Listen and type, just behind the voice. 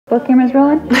Both cameras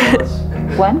rolling?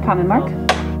 One, common mark.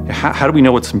 How do we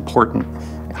know what's important?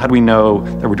 How do we know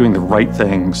that we're doing the right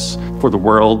things for the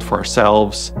world, for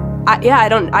ourselves? I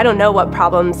don't know what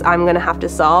problems I'm gonna have to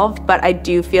solve, but I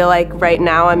do feel like right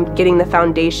now I'm getting the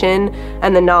foundation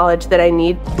and the knowledge that I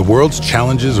need. The world's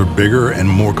challenges are bigger and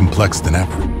more complex than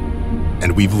ever.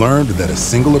 And we've learned that a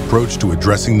single approach to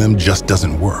addressing them just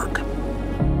doesn't work.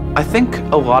 I think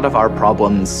a lot of our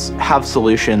problems have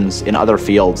solutions in other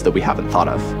fields that we haven't thought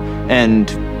of, and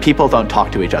people don't talk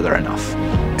to each other enough.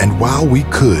 And while we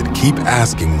could keep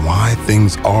asking why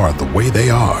things are the way they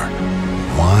are,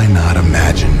 why not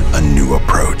imagine a new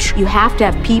approach? You have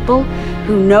to have people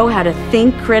who know how to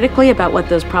think critically about what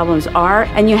those problems are,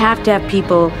 and you have to have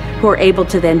people who are able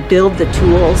to then build the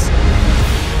tools.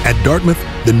 At Dartmouth,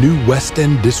 the new West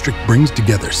End district brings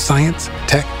together science,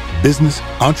 tech, business,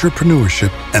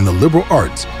 entrepreneurship, and the liberal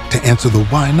arts to answer the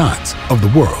why nots of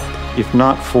the world. If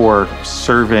not for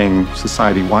serving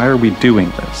society, why are we doing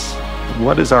this?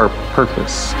 What is our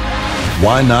purpose?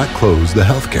 Why not close the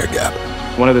healthcare gap?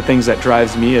 One of the things that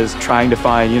drives me is trying to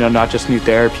find, not just new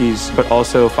therapies, but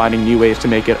also finding new ways to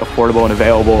make it affordable and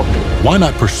available. Why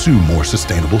not pursue more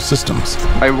sustainable systems?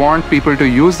 I want people to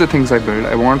use the things I build.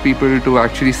 I want people to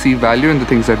actually see value in the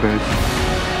things I build.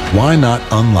 Why not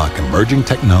unlock emerging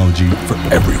technology for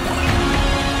everyone?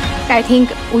 I think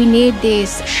we need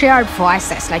these shared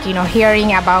voices, like,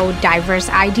 hearing about diverse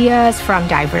ideas from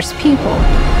diverse people.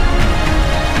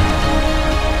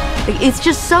 It's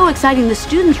just so exciting. The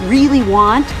students really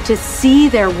want to see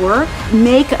their work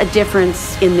make a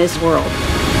difference in this world.